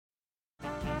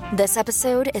This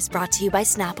episode is brought to you by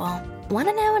Snapple. Want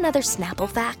to know another Snapple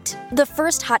fact? The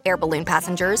first hot air balloon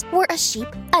passengers were a sheep,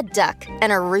 a duck,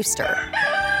 and a rooster.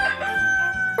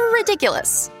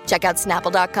 Ridiculous. Check out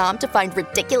Snapple.com to find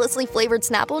ridiculously flavored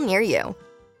Snapple near you.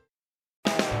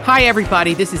 Hi,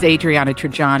 everybody. This is Adriana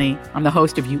Trajani. I'm the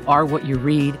host of You Are What You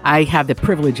Read. I have the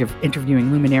privilege of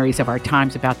interviewing luminaries of our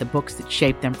times about the books that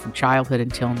shaped them from childhood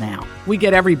until now. We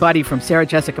get everybody from Sarah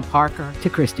Jessica Parker to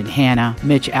Kristen Hanna,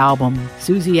 Mitch Albom,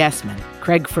 Susie Essman,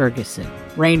 Craig Ferguson,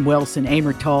 Rainn Wilson,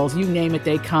 Amor Tolls, you name it,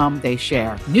 they come, they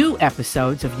share. New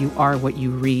episodes of You Are What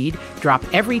You Read drop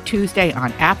every Tuesday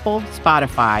on Apple,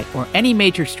 Spotify, or any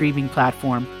major streaming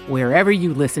platform wherever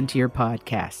you listen to your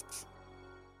podcasts.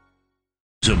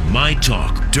 To My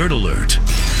Talk Dirt Alert. All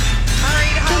right,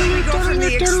 how do we go from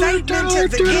the excitement of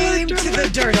the game to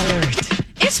the Dirt Alert?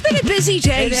 It's been a busy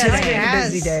day It today. has been a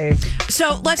busy day.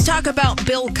 So let's talk about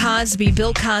Bill Cosby.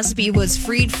 Bill Cosby was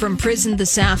freed from prison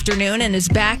this afternoon and is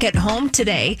back at home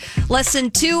today, less than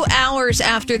 2 hours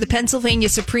after the Pennsylvania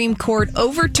Supreme Court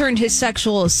overturned his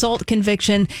sexual assault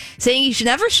conviction, saying he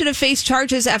never should have faced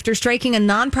charges after striking a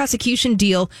non-prosecution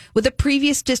deal with a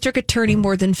previous district attorney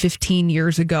more than 15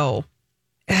 years ago.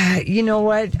 You know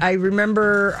what? I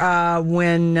remember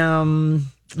when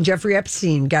Jeffrey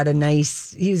Epstein got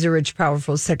he's a rich,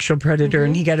 powerful sexual predator,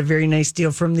 and he got a very nice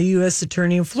deal from the U.S.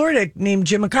 attorney in Florida named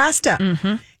Jim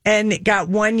Acosta, and got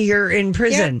 1 year in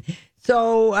prison. Yep.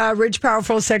 So rich,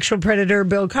 powerful sexual predator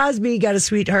Bill Cosby got a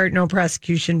sweetheart, no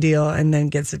prosecution deal, and then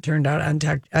gets it turned out on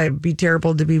it'd be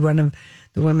terrible to be one of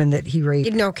the women that he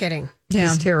raped. No kidding.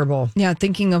 Yeah. It's terrible. Yeah,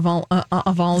 thinking of all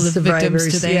the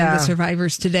victims today, and the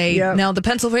survivors today. Yep. Now, the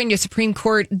Pennsylvania Supreme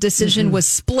Court decision was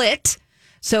split,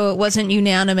 so it wasn't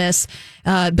unanimous.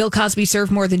 Bill Cosby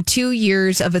served more than 2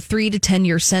 years of a 3 to 10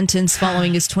 year sentence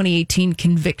following his 2018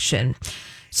 conviction.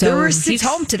 So he's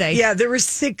home today. Yeah, there were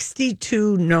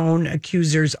 62 known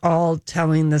accusers, all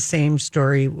telling the same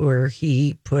story, where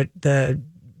he put the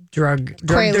drugged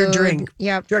their drink.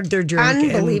 Yep. Drugged their drink.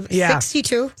 Unbelievable.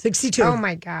 62? 62. Oh,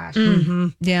 my gosh.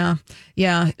 Yeah.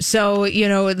 So,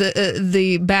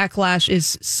 the backlash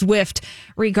is swift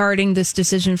regarding this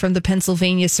decision from the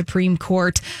Pennsylvania Supreme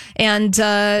Court. And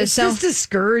it's just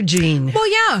discouraging. Well,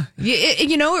 yeah.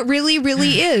 It really,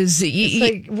 really is. It's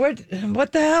like,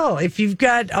 what the hell? If you've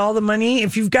got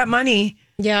money.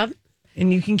 Yeah.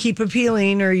 And you can keep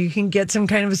appealing, or you can get some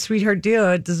kind of a sweetheart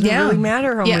deal. It doesn't really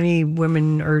matter how many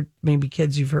women or maybe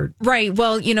kids you've hurt. Right.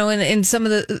 Well, in some of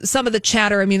the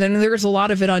chatter, I mean, and there's a lot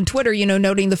of it on Twitter,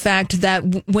 noting the fact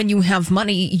that when you have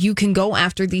money, you can go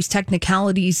after these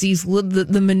technicalities,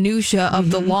 the minutia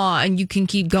of the law, and you can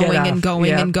keep going and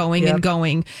going and going and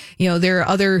going. There are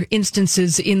other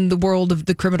instances in the world of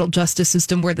the criminal justice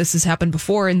system where this has happened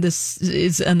before, and this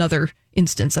is another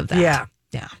instance of that. Yeah.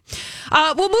 Yeah.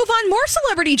 We'll move on. More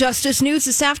celebrity justice news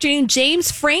this afternoon.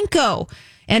 James Franco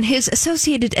and his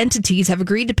associated entities have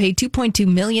agreed to pay $2.2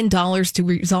 million to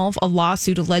resolve a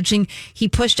lawsuit alleging he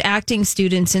pushed acting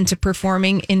students into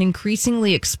performing in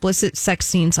increasingly explicit sex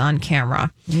scenes on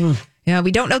camera. Yeah,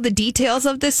 we don't know the details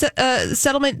of this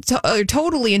settlement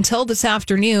totally until this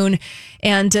afternoon,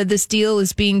 and this deal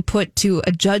is being put to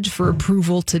a judge for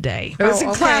approval today. It was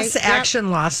a class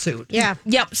action lawsuit. Yeah.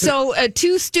 Yep. So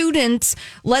 2 students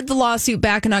led the lawsuit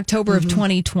back in October of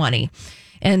 2020.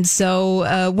 And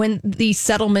so when these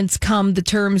settlements come, the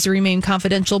terms remain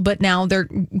confidential, but now they're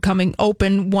coming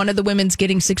open. One of the women's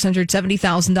getting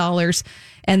 $670,000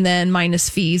 and then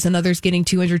minus fees. Another's getting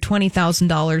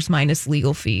 $220,000 minus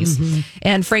legal fees.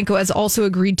 And Franco has also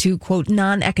agreed to, quote,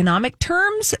 non-economic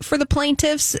terms for the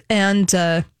plaintiffs, and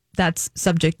that's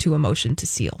subject to a motion to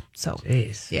seal. So,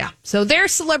 yeah. So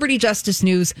there's celebrity justice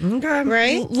news. Okay.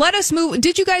 Right. Let us move.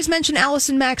 Did you guys mention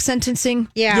Allison Mack sentencing?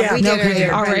 Yeah, we did. Okay.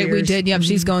 All right, we did. Yep,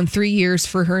 she's going 3 years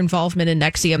for her involvement in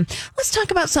NXIVM. Let's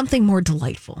talk about something more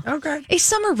delightful. Okay. A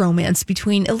summer romance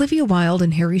between Olivia Wilde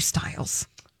and Harry Styles.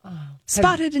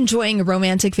 Spotted enjoying a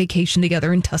romantic vacation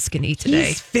together in Tuscany today.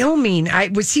 He's filming.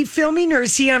 Was he filming, or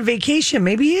is he on vacation?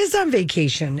 Maybe he is on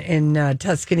vacation in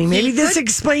Tuscany. Maybe this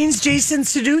explains Jason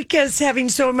Sudeikis having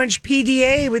so much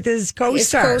PDA with his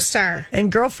co-star and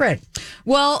girlfriend.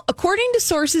 Well, according to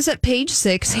sources at Page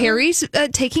Six, Harry's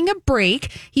taking a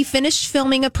break. He finished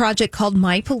filming a project called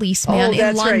My Policeman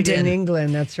in London. Right, in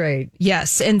England. That's right.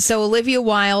 Yes, and so Olivia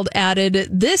Wilde added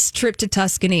this trip to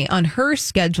Tuscany on her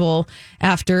schedule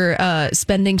after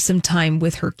spending some time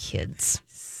with her kids.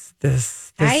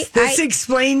 This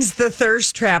explains the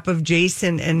thirst trap of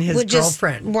Jason and his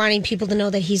girlfriend. Just wanting people to know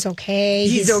that he's okay.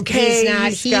 He's okay.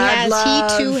 He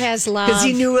too has love. Because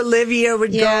he knew Olivia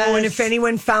would go, and if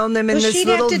anyone found them in this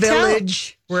little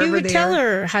village, wherever she would tell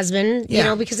her husband,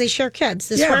 because they share kids.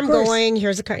 This is where I'm going.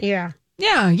 Here's a car. Yeah.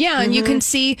 Yeah. And you can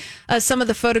see some of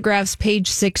the photographs. Page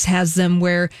 6 has them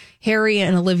where Harry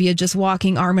and Olivia just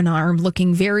walking arm in arm,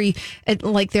 looking very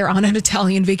like they're on an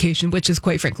Italian vacation, which is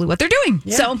quite frankly what they're doing.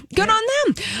 Yeah. So good on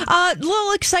them.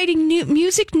 Little exciting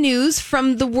music news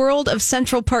from the world of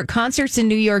Central Park Concerts in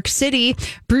New York City.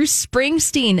 Bruce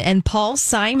Springsteen and Paul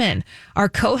Simon are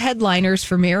co-headliners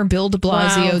for Mayor Bill de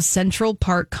Blasio's Central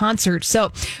Park concert.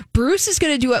 So Bruce is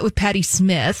going to duet with Patti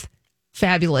Smith.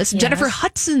 Fabulous. Yes. Jennifer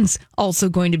Hudson's also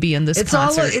going to be in this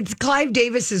concert. It's Clive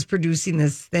Davis is producing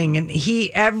this thing, and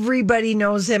everybody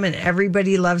knows him and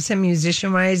everybody loves him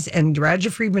musician wise. And Roger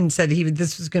Friedman said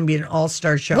this was going to be an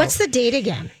all-star show. What's the date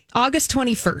again? August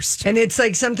 21st. And it's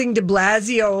like something de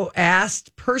Blasio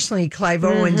asked personally, Clive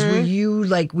Owens, will you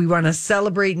we want to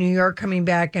celebrate New York coming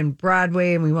back and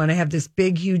Broadway, and we want to have this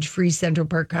big, huge free Central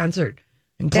Park concert.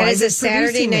 That is a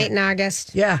Saturday night in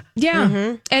August. Yeah.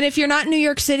 And if you're not in New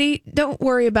York City, don't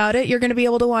worry about it. You're going to be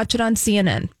able to watch it on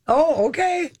CNN. Oh,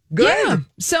 okay. Good. Yeah.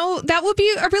 So that would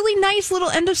be a really nice little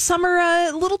end of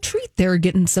summer little treat there,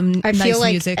 getting some nice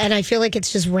music. And I feel like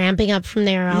it's just ramping up from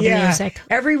there, all the music.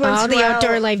 All the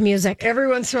outdoor live music. Every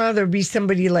once in a while, there'll be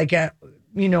somebody like a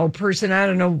person, I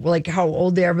don't know how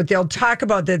old they are, but they'll talk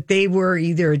about that they were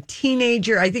either a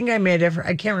teenager. I think I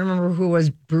can't remember who it was,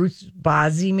 Bruce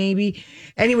Bozzi maybe.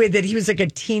 Anyway, that he was like a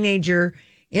teenager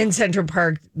in Central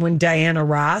Park when Diana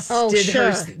Ross did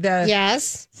her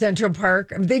Central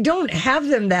Park. They don't have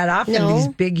them that often, these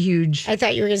big, huge. I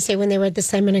thought you were going to say when they were at the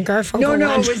Simon and Garfunkel No, one.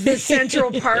 it was the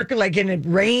Central Park, and it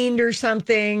rained or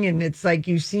something, and it's like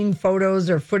you've seen photos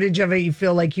or footage of it, you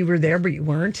feel like you were there, but you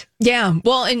weren't. Yeah,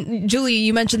 well, and Julie,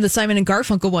 you mentioned the Simon and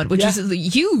Garfunkel one, which is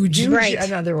huge. Right,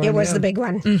 another one. It was the big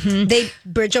one.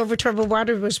 Mm-hmm. Bridge Over Troubled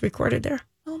Water was recorded there.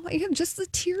 Oh my God, just the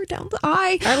tear down the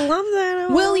eye. I love that.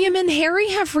 William and Harry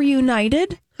have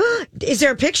reunited. Is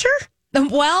there a picture?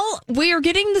 Well, we are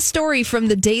getting the story from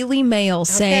the Daily Mail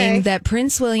saying that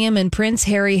Prince William and Prince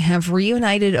Harry have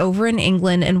reunited over in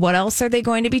England. And what else are they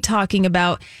going to be talking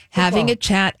about? Having a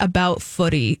chat about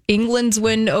footy. England's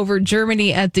win over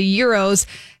Germany at the Euros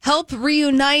help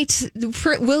reunite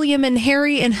William and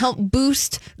Harry and help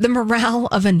boost the morale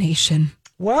of a nation.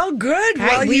 Well, good.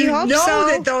 Well, we hope so.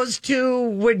 That those two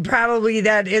would probably,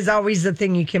 that is always the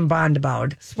thing you can bond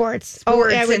about. Sports. I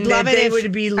would love it. They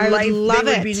would be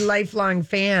lifelong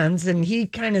fans. And he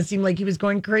kind of seemed like he was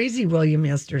going crazy, William,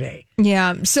 yesterday.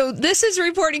 Yeah. So this is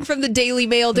reporting from the Daily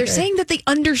Mail. They're saying that they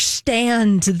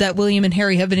understand that William and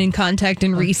Harry have been in contact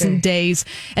in recent days.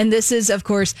 And this is, of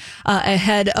course,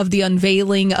 ahead of the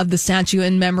unveiling of the statue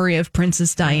in memory of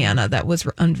Princess Diana that was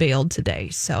unveiled today.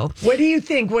 So what do you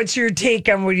think? What's your take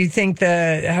on what do you think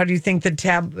how do you think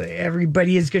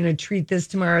everybody is going to treat this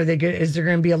tomorrow? Is there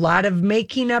going to be a lot of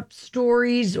making up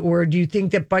stories, or do you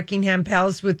think that Buckingham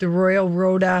Palace with the Royal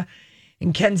Rota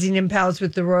and Kensington Palace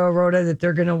with the Royal Rota, that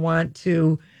they're going to want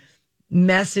to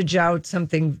message out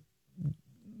something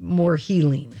more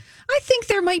healing? I think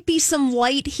there might be some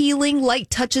light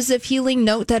touches of healing.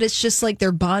 Note that it's just like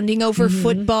they're bonding over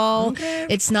football. Okay.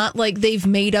 It's not like they've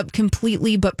made up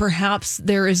completely, but perhaps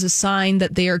there is a sign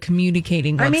that they are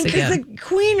communicating once again. Because the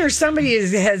Queen or somebody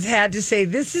has had to say,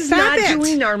 this is not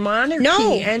doing our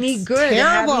monarchy any good.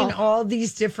 Terrible. Having all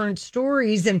these different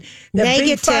stories. And the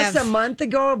big fuss a month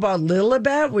ago about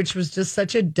Lilibet, which was just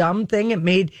such a dumb thing. It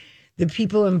made the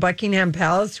people in Buckingham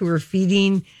Palace who were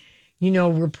feeding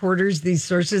reporters, these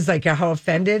sources, how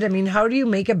offended. I mean, how do you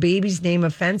make a baby's name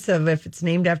offensive if it's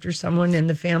named after someone in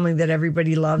the family that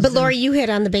everybody loves? But Lori, you hit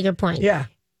on the bigger point. Yeah.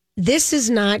 This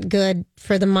is not good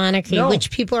for the monarchy,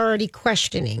 which people are already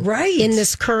questioning. Right. In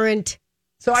this current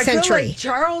century. Feel like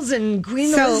Charles and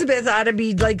Queen Elizabeth ought to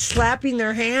be slapping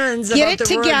their hands. Get it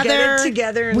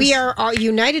together. We are all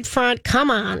united front. Come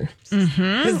on.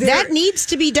 Mm-hmm. That needs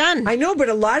to be done. I know, but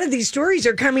a lot of these stories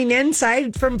are coming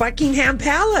inside from Buckingham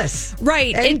Palace.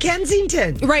 Right. And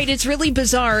Kensington. Right. It's really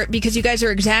bizarre because you guys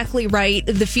are exactly right.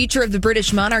 The future of the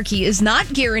British monarchy is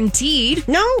not guaranteed.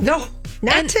 No.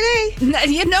 Not today.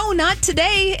 Not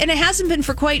today. And it hasn't been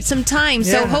for quite some time.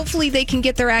 So hopefully they can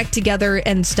get their act together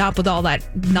and stop with all that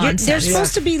nonsense. They're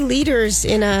supposed to be leaders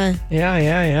in a...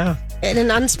 Yeah. In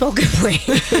an unspoken way.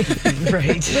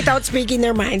 Right. Without speaking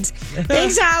their minds.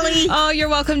 Thanks, Holly. Oh, you're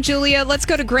welcome, Julia. Let's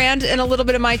go to Grant and a little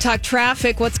bit of My Talk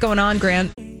traffic. What's going on,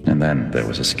 Grant? And then there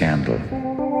was a scandal.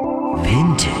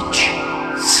 Vintage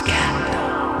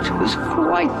scandal. It was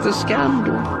quite the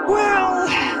scandal. Well,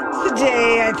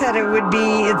 today, I thought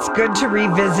it's good to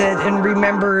revisit and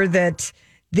remember that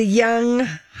the young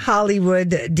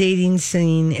Hollywood dating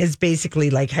scene is basically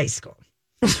like high school.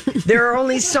 There are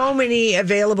only so many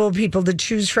available people to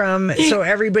choose from, so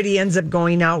everybody ends up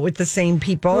going out with the same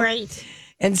people. Right.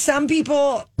 And some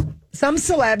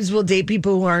celebs will date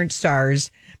people who aren't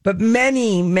stars, but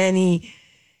many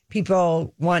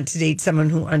people want to date someone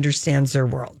who understands their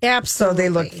world. Absolutely. So they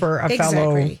look for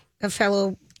a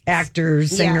fellow actor,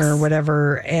 singer,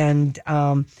 whatever, and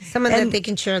someone that they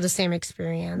can share the same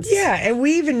experience. Yeah, and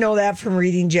we even know that from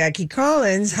reading Jackie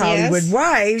Collins' Hollywood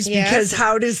Wives, because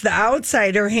how does the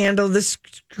outsider handle the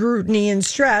scrutiny and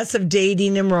stress of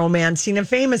dating and romancing a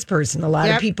famous person? A lot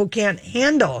of people can't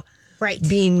handle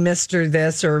being Mr.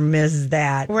 This or Ms.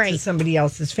 That to somebody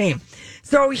else's fame.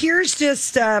 So here's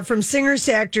just from singers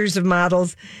to actors of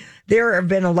models. There have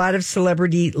been a lot of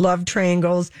celebrity love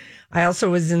triangles. I also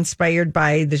was inspired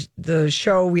by the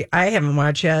show I haven't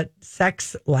watched yet,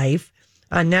 Sex Life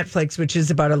on Netflix, which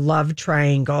is about a love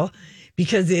triangle,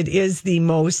 because it is the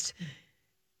most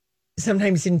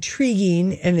sometimes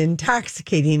intriguing and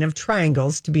intoxicating of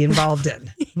triangles to be involved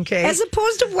in. Okay. As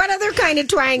opposed to what other kind of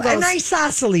triangles? An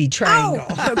isosceles triangle.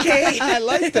 Okay. I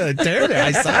like the term,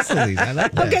 isosceles. I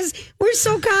like that. Because we're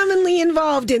so commonly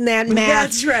involved in that math.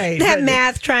 That's right. That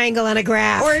math triangle on a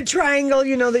graph. Or a triangle,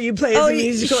 that you play as a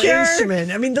musical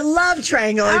instrument. I mean, the love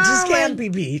triangle, it just can't be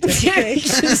beat. Okay? Or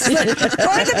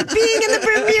the being in the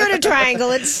Bermuda Triangle.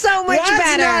 It's so much better.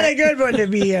 That's not a good one to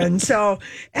be in. So,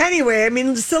 anyway, I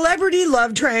mean, celebrity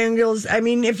love triangles. I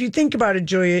mean, if you think about it,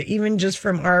 Julia, even just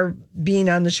from our being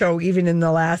on the show, even in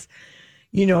the last,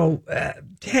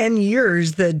 10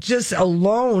 years, the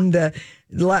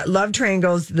love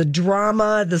triangles, the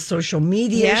drama, the social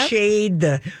media shade,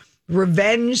 the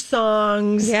revenge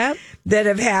songs that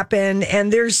have happened.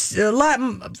 And there's a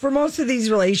lot for most of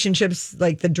these relationships,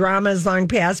 like the drama is long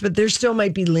past, but there still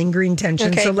might be lingering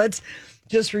tension. Okay. So let's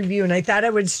just review. And I thought I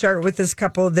would start with this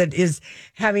couple that is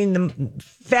having the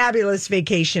fabulous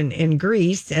vacation in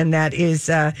Greece, and that is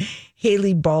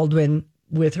Hailey Baldwin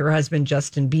with her husband,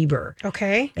 Justin Bieber.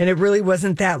 Okay. And it really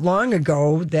wasn't that long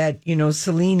ago that,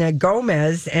 Selena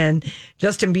Gomez and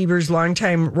Justin Bieber's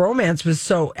longtime romance was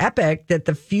so epic that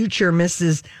the future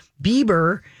Mrs.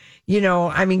 Bieber,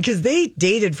 because they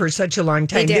dated for such a long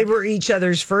time. They were each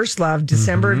other's first love,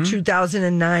 December of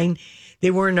 2009.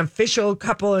 They were an official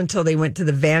couple until they went to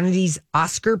the Vanities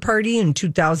Oscar party in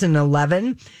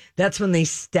 2011. That's when they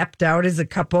stepped out as a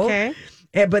couple. Okay.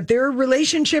 But their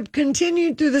relationship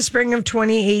continued through the spring of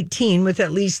 2018 with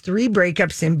at least 3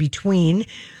 breakups in between.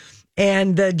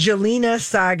 And the Jelena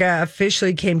saga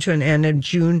officially came to an end in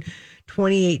June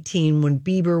 2018 when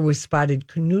Bieber was spotted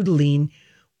canoodling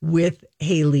with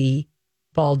Hailey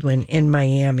Baldwin in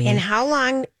Miami. And how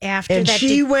long after and that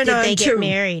she went did on they to get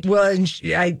married? Well,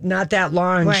 not that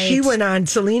long. Right.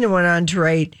 Selena went on to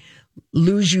write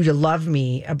 "Lose You to Love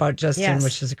Me" about Justin,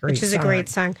 which is a great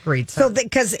song. Great song. So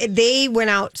because they went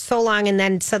out so long, and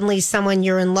then suddenly someone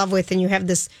you're in love with and you have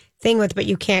this thing with, but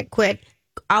you can't quit,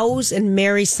 ows and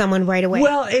marry someone right away.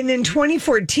 Well, and in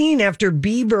 2014, after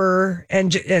Bieber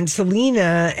and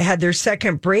Selena had their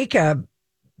second breakup,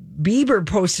 Bieber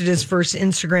posted his first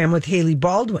Instagram with Hailey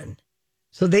Baldwin.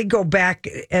 So they go back,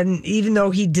 and even though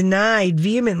he denied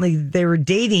vehemently they were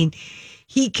dating,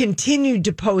 he continued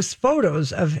to post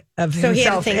photos of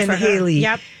himself and Hailey.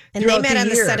 Yep. And they met on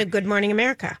the set of Good Morning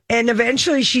America. And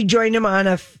eventually she joined him on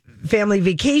a family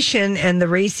vacation, and the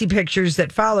racy pictures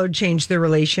that followed changed their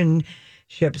relationship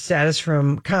status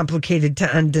from complicated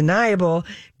to undeniable.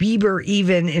 Bieber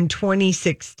even in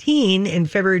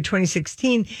February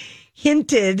 2016,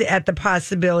 hinted at the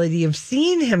possibility of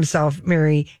seeing himself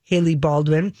marry Hailey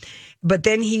Baldwin, but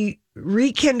then he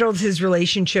rekindled his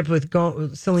relationship with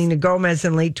Selena Gomez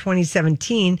in late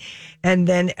 2017, and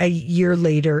then a year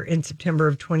later, in September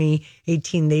of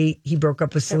 2018, he broke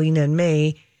up with Selena in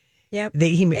May. Yep,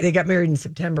 they got married in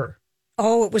September.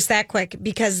 Oh, it was that quick,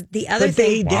 because the other but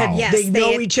thing, they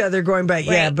know each other going by,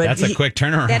 but that's a quick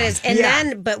turnaround. That is, and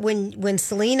then, but when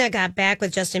Selena got back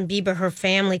with Justin Bieber, her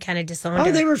family kind of disowned her.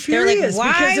 Oh, they were furious. They're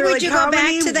like, why would you go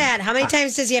back to that? How many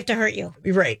times does he have to hurt you?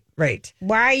 Right.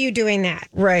 Why are you doing that?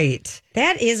 Right.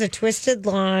 That is a twisted,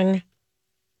 long.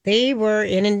 They were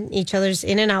each other's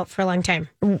in and out for a long time.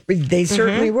 They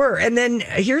certainly were. And then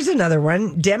here's another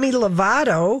one: Demi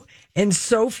Lovato and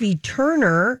Sophie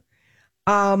Turner.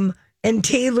 And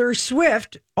Taylor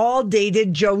Swift all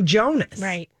dated Joe Jonas.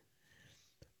 Right.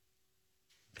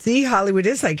 See, Hollywood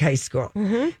is like high school.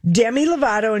 Mm-hmm. Demi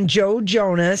Lovato and Joe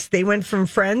Jonas, they went from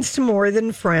friends to more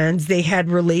than friends. They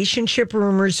had relationship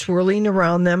rumors swirling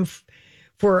around them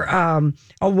for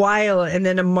a while. And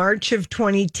then in March of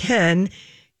 2010,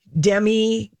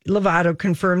 Demi Lovato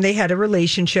confirmed they had a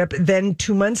relationship. Then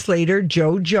 2 months later,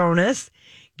 Joe Jonas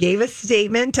gave a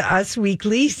statement to Us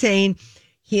Weekly saying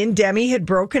he and Demi had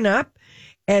broken up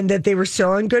and that they were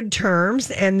still on good terms.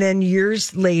 And then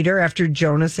years later, after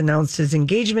Jonas announced his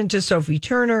engagement to Sophie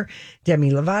Turner,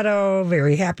 Demi Lovato,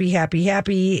 very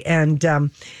happy. And,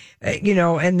 and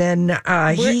then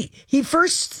he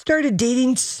first started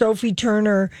dating Sophie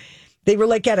Turner. They were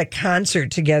like at a concert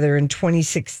together in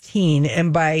 2016.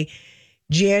 And by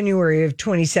January of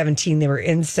 2017, they were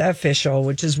Insta official,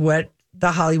 which is what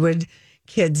the Hollywood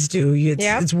kids do.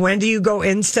 It's when do you go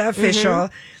Insta official?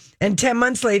 Mm-hmm. And 10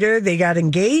 months later, they got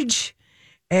engaged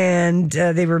and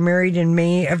they were married in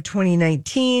May of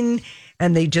 2019.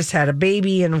 And they just had a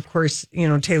baby. And of course,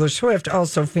 Taylor Swift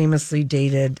also famously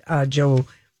dated Joe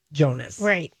Jonas.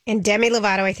 Right. And Demi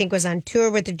Lovato, I think, was on tour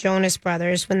with the Jonas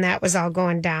Brothers when that was all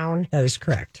going down. That is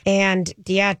correct. And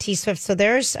T Swift. So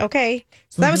there's, okay.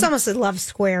 So that was almost a love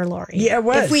square, Lori. Yeah, it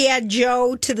was. If we add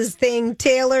Joe to this thing,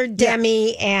 Taylor,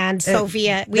 Demi, and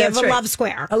Sophia, we have a love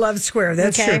square. A love square.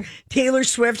 That's true. Taylor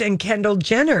Swift and Kendall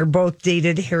Jenner both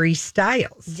dated Harry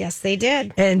Styles. Yes, they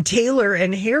did. And Taylor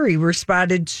and Harry were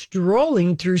spotted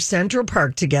strolling through Central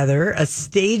Park together, a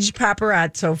staged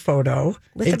paparazzo photo.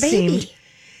 With a baby.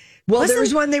 Well, there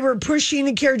was one they were pushing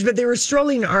a carriage, but they were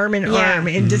strolling arm in arm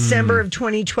in December of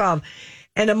 2012.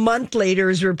 And a month later, it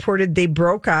was reported they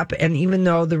broke up. And even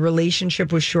though the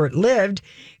relationship was short-lived,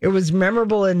 it was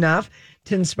memorable enough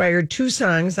to inspire 2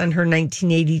 songs on her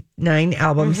 1989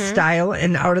 album, Style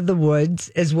and Out of the Woods,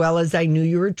 as well as I Knew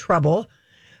You Were Trouble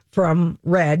from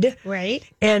Red. Right.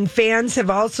 And fans have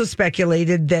also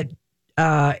speculated that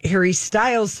Harry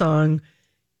Styles' song,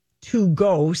 Two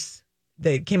Ghosts,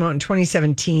 that came out in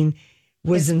 2017,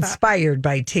 was inspired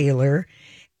by Taylor.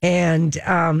 And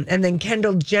then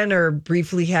Kendall Jenner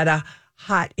briefly had a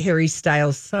hot Harry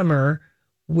Styles summer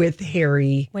with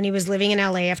Harry when he was living in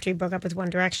LA after he broke up with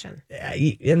One Direction.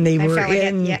 And they were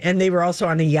and they were also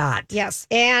on a yacht. Yes.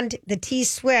 And the T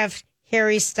Swift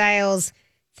Harry Styles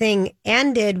thing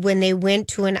ended when they went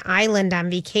to an island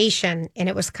on vacation and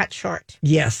it was cut short.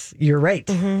 Yes, you're right.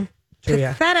 Mm-hmm.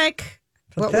 Pathetic.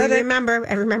 What we remember,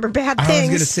 I remember bad things. I was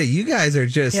going to say, you guys are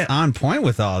just on point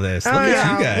with all this. Look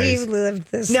at you guys. We've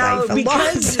lived this life a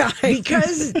long time.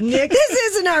 Because Nick... This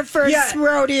isn't our first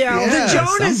rodeo. Yeah, the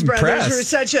Jonas Brothers were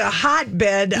such a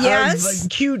hotbed of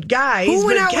cute guys. Who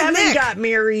went out Kevin with Nick? got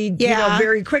married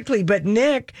very quickly, but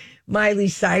Nick... Miley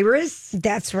Cyrus.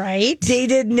 That's right.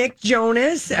 Dated Nick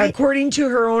Jonas. Right. According to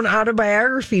her own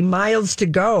autobiography, Miles to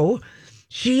Go,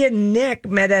 she and Nick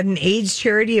met at an AIDS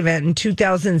charity event in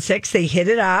 2006. They hit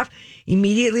it off.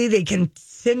 Immediately, they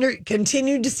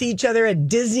continued to see each other at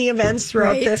Disney events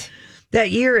throughout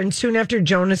that year. And soon after,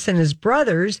 Jonas and his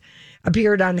brothers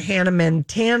appeared on Hannah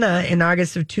Montana in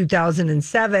August of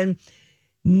 2007.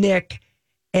 Nick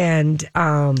and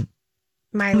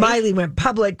Miley went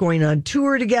public, going on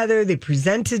tour together. They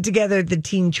presented together at the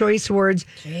Teen Choice Awards.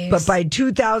 Jeez. But by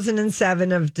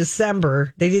 2007 of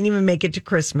December, they didn't even make it to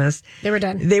Christmas. They were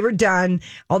done. They were done.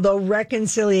 Although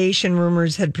reconciliation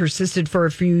rumors had persisted for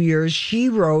a few years, she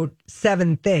wrote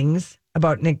 7 things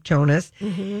about Nick Jonas.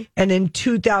 Mm-hmm. And in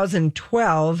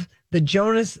 2012, the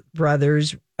Jonas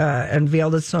Brothers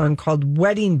unveiled a song called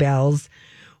Wedding Bells,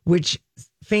 which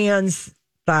fans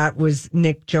thought was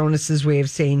Nick Jonas's way of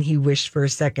saying he wished for a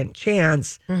second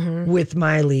chance with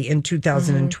Miley in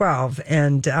 2012.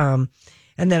 And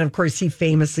then, of course, he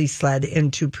famously slid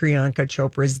into Priyanka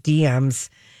Chopra's DMs.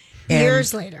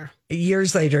 Years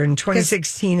later in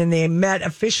 2016, and they met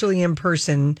officially in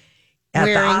person at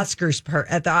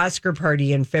the Oscar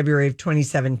party in February of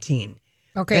 2017.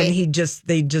 Okay. And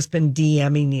they'd just been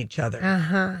DMing each other.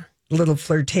 A little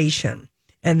flirtation.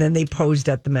 And then they posed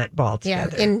at the Met Ball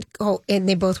together. Yeah, and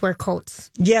they both wear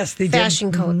coats. Yes, they did.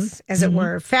 Fashion coats, as it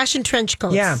were. Fashion trench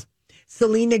coats. Yeah.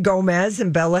 Selena Gomez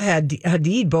and Bella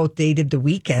Hadid both dated The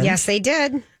Weeknd. Yes, they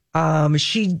did.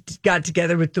 She got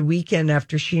together with The Weeknd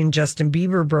after she and Justin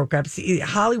Bieber broke up. See,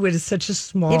 Hollywood is such a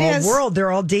small world. They're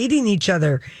all dating each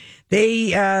other.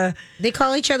 They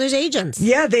call each other's agents.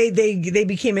 Yeah, they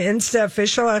became Insta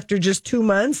official after just 2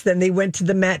 months. Then they went to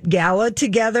the Met Gala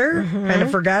together. Kind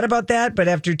of forgot about that, but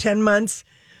after 10 months,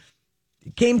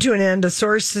 it came to an end. A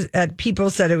source at People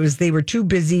said they were too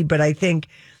busy, but I think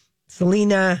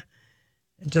Selena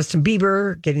and Justin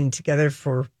Bieber getting together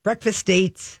for breakfast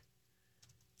dates.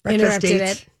 Interrupted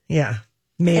it. Yeah.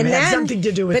 May have had something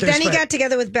to do with it. But then he got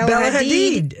together with Bella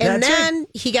Hadid. And then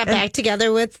he got back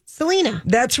together with Selena.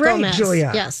 That's right, Gomez.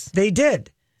 Julia. Yes. They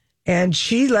did. And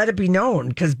she let it be known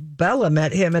because Bella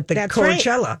met him at the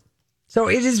Coachella. Right. So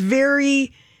it is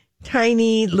very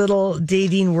tiny little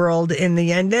dating world in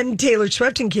the end. Then Taylor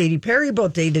Swift and Katy Perry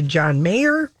both dated John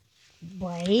Mayer.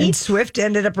 Right. And Swift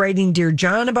ended up writing Dear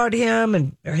John about him,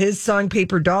 and his song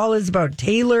Paper Doll is about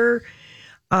Taylor.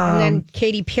 And then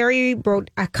Katy Perry wrote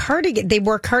a cardigan. They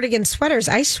wore cardigan sweaters.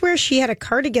 I swear she had a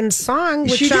cardigan song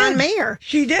with John Mayer.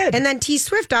 She did. And then T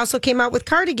Swift also came out with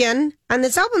Cardigan on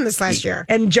this album this last year.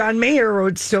 And John Mayer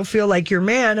wrote Still Feel Like Your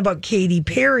Man about Katy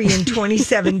Perry in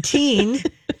 2017.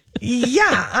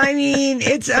 Yeah, I mean,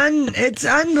 it's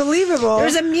unbelievable.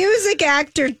 There's a music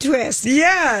actor twist.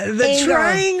 Yeah, the Angle.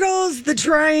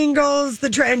 triangles,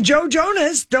 and Joe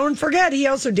Jonas, don't forget, he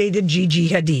also dated Gigi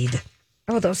Hadid.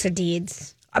 Oh, those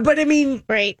Hadids. But I mean,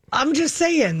 right. I'm just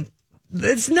saying,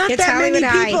 it's not It's that Hollywood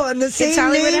many people in the same It's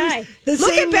Hollywood names. High. The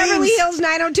Look same at Beverly names. Hills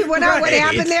 90210. What Right.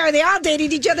 happened there? They all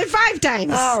dated each other 5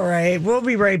 times. All right, we'll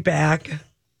be right back.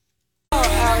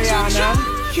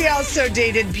 Ariana. She also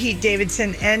dated Pete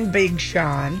Davidson and Big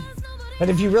Sean. But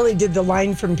if you really did the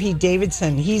line from Pete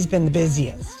Davidson, he's been the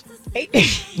busiest. But I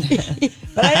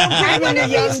don't I think wonder if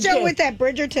young he's still kid. with that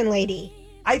Bridgerton lady.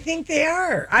 I think they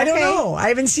are. I don't Okay. know. I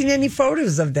haven't seen any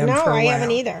photos of them No, for a I while.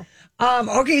 haven't either.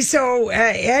 Okay, so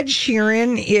Ed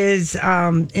Sheeran is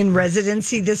in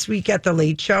residency this week at the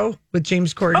Late Show with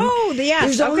James Corden. Oh, yes,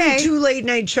 There's only okay. 2 late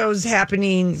night shows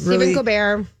happening. Stephen Really,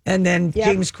 Colbert. and then Yep.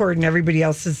 James Corden. Everybody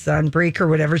else is on break or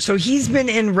whatever. So he's been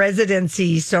in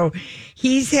residency. So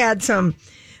he's had some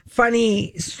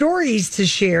funny stories to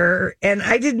share. And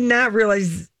I did not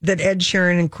realize that Ed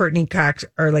Sheeran and Courtney Cox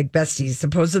are like besties.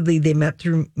 Supposedly they met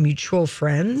through mutual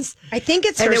friends. I think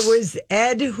it's And her. it was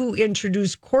Ed who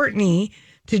introduced Courtney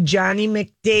to Johnny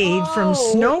McDade from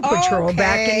Snow Patrol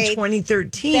back in okay.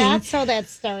 2013. That's how that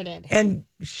started. And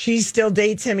she still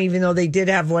dates him, even though they did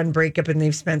have one breakup and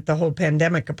they've spent the whole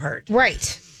pandemic apart.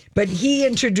 Right. But he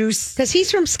introduced, Because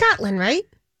he's from Scotland, right?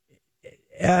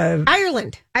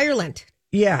 Ireland.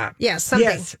 yeah. Yeah,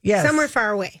 something. Yes. Somewhere far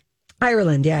away.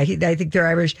 Ireland, yeah. I think they're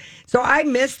Irish. So I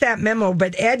missed that memo,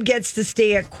 but Ed gets to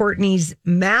stay at Courtney's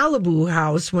Malibu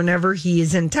house whenever he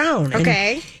is in town. And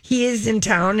Okay. he is in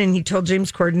town, and he told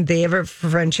James Corden they have a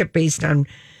friendship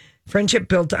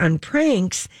built on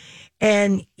pranks.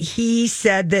 And he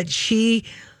said that she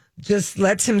just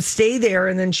lets him stay there,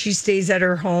 and then she stays at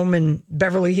her home in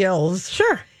Beverly Hills.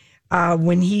 Sure.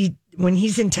 When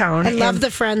he's in town. I love And- the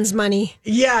Friends money.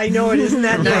 Yeah, I know it. Isn't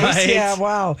that nice? Right. Yeah,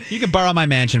 wow. You can borrow my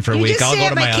mansion for a You week. just I'll stay go at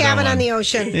to my my other cabin one. on the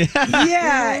ocean.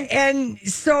 Yeah, and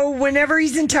so whenever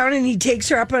he's in town and he takes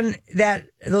her up on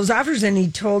those offers, and he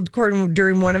told Corden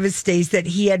during one of his stays that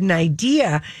he had an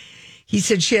idea. He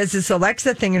said she has this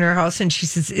Alexa thing in her house, and she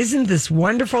says, "Isn't this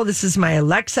wonderful? This is my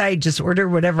Alexa. I just order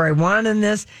whatever I want in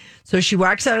this." So she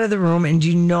walks out of the room, and do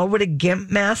you know what a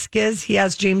GIMP mask is? He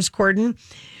asked James Corden,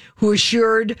 who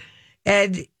assured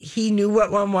Ed he knew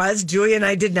what one was. Julie and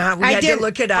I did not. We had to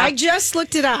look it up. I just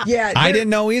looked it up. Yeah, I didn't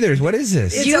know either. What is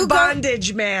this? It's You a go-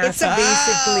 bondage mask,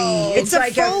 basically. It's a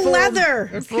like full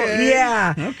leather.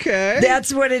 Yeah. Okay.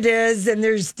 That's what it is. And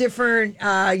there's different,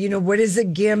 what is a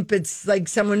GIMP? It's like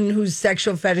someone whose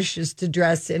sexual fetish is to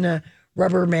dress in a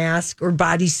rubber mask or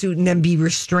bodysuit and then be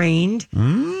restrained.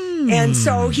 And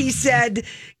so he said,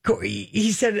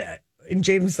 and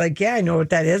James was like, yeah, I know what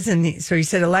that is. And so he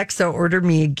said, Alexa, order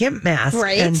me a GIMP mask.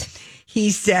 Right. And he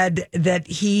said that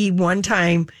he one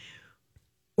time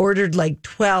ordered like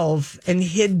 12 and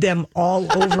hid them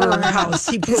all over our house.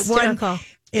 He put Hysterical. one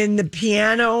in the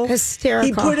piano. Hysterical.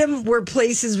 He put them where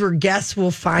places where guests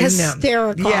will find them.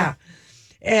 Hysterical. Yeah.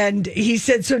 And he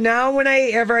said, so now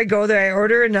whenever I go there, I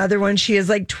order another one. She has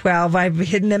like 12. I've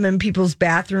hidden them in people's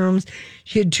bathrooms.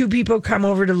 She had 2 people come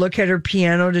over to look at her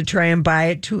piano to try and buy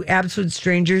it. 2 absolute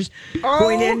strangers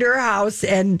going into her house.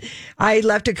 And I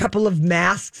left a couple of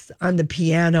masks on the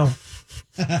piano.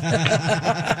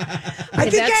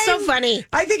 That's so funny.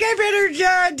 I think I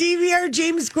better DVR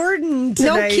James Corden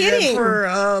tonight. No kidding. For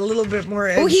a little bit more.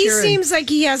 Well, he Sheeran. seems like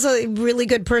he has a really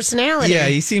good personality. Yeah,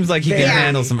 he seems like he can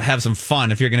Yeah. have some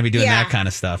fun if you're going to be doing Yeah. that kind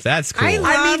of stuff. That's cool. I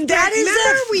mean, that is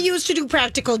Remember a- we used to do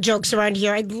practical jokes around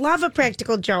here. I love a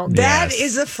practical joke. That Yes.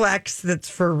 is a flex that's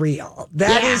for real.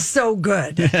 That is Yeah. so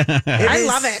good. I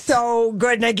love it. So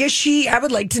good. And I guess I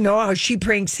would like to know how she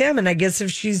pranks him. And I guess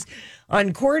if she's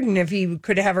on Corden, if he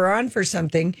could have her on for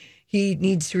something, he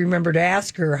needs to remember to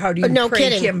ask her, how do you No prank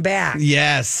kidding. him back?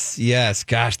 Yes.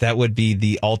 Gosh, that would be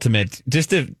the ultimate.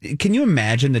 Can you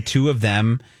imagine the two of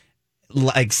them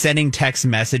like sending text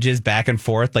messages back and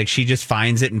forth. Like she just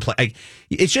finds it and like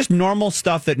it's just normal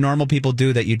stuff that normal people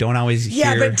do that you don't always hear.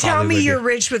 Yeah, but tell Hollywood me you're do.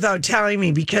 rich without telling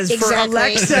me, because Exactly. for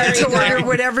Alexa Very to good. order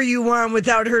whatever you want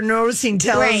without her noticing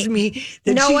tells Right. me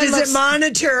that No she one doesn't looks-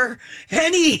 monitor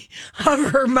any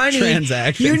of her money.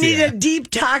 Transactions, You need yeah. a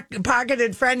deep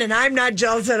pocketed friend, and I'm not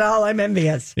jealous at all. I'm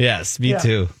envious. Yes, me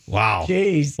too. Wow.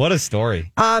 Jeez. What a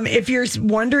story. If you're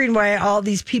wondering why all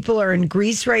these people are in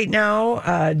Greece right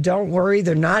now, don't worry.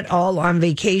 They're not all on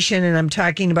vacation. And I'm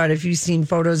talking about, if you've seen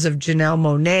photos of Janelle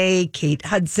Monáe, Kate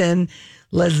Hudson,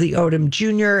 Leslie Odom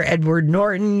Jr., Edward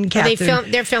Norton,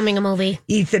 They're filming a movie.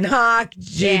 Ethan Hawke,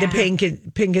 Jada Yeah.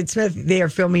 Pinkett Smith. They are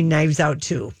filming Knives Out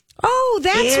too. Oh,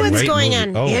 that's what's Great going movie.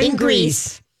 on Oh. in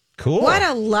Greece. Cool. What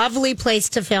a lovely place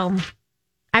to film.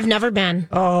 I've never been.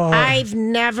 Oh. I've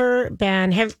never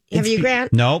been. Have you,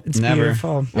 Grant? Nope, It's never.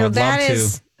 beautiful. No, I'd that love to.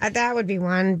 is that would be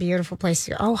one beautiful place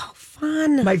to go. Oh, how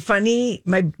fun!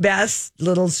 My best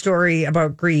little story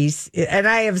about Greece, and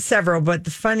I have several, but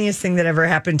the funniest thing that ever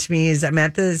happened to me is I'm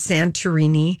at the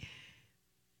Santorini.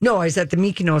 No, I was at the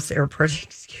Mykonos airport.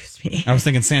 Excuse me. I was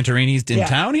thinking Santorini's in Yeah.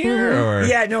 town here, or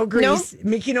Yeah, no, Greece,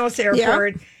 Mykonos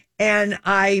airport. And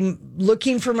I'm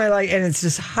looking for my light, and it's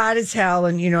just hot as hell.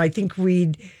 And,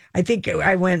 I think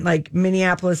I went like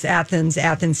Minneapolis, Athens,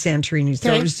 Santorini. So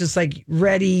Okay. it was just like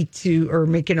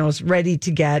Mykonos, ready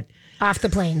to get Off the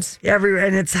planes. everywhere.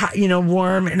 And it's hot,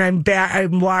 warm. And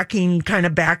I'm walking kind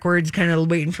of backwards, kind of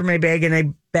waiting for my bag. And I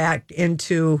backed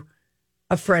into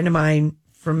a friend of mine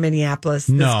from Minneapolis.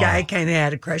 No. This guy kind of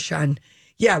had a crush on.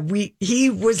 Yeah, he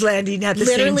was landing at the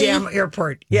Literally? same damn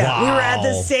airport. Yeah, we were at the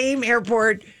Wow. same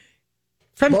airport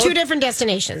From Both- two different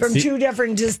destinations. from two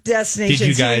different destinations. Did you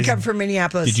He didn't guys- come from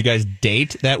Minneapolis. did you guys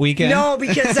date that weekend? No,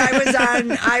 because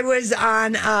I was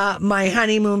on my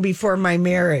honeymoon before my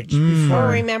marriage. Oh,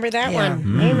 remember that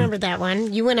one. I remember that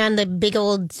one. You went on the big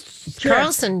old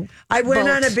Carlson. I went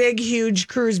boat. on a big, huge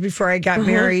cruise before I got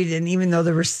married, and even though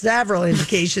there were several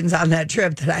indications on that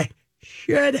trip that I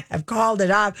should have called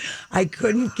it off, I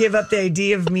couldn't give up the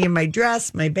idea of me and my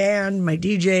dress, my band, my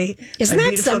DJ. Isn't my that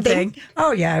beautiful something? thing.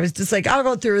 Oh yeah, I was just like, I'll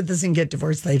go through with this and get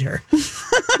divorced later.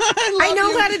 I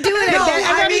know how to do it.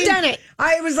 I've already done it.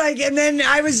 I was like, and then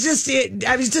I was just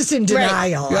in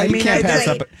denial. Yeah, I you mean, can't pass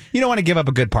like, up. You don't want to give up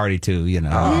a good party too.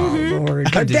 Oh Lord!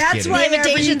 But just that's kidding. why The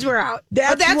invitations were out.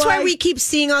 That's why we keep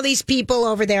seeing all these people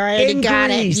over there. I already in got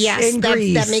Greece, it. Yes, in that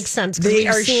Greece. makes sense because They we've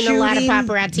are seen a lot of shooting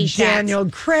paparazzi shots. Daniel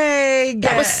Craig.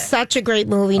 That was such a great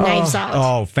movie, Knives Out.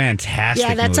 Oh, fantastic!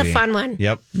 Yeah, that's a movie. fun one.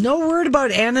 Yep. No word about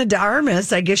Anna de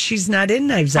Armas. I guess she's not in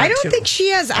Knives Out. I don't too. think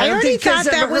she is. I don't already think 'cause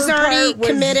thought that of was her already part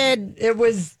committed. It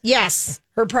was Yes.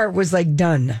 her part was like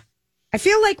done. I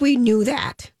feel like we knew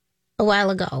that a while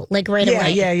ago, like right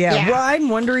away. Yeah. Well, I'm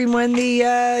wondering when the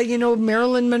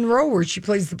Marilyn Monroe, where she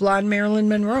plays the blonde Marilyn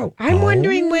Monroe. I'm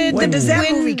wondering When does that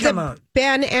when movie the come out?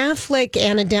 Ben Affleck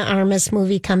Anna de Armas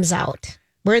movie comes out,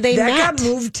 where they That met. got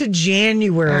moved to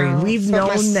January. Oh, We've so it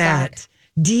must known that. suck.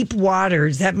 Deep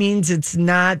waters. That means it's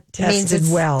not It means tested it's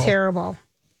well. terrible.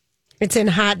 It's in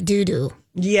hot doo doo.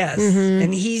 Yes.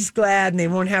 And he's glad, and they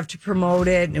won't have to promote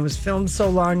it. And it was filmed so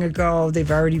long ago, they've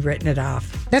already written it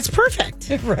off. That's perfect.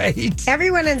 Right.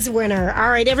 Everyone is a winner. All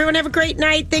right, everyone have a great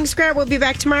night. Thanks, Grant. We'll be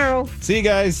back tomorrow. See you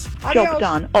guys. Adios. Job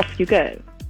done. Off you go.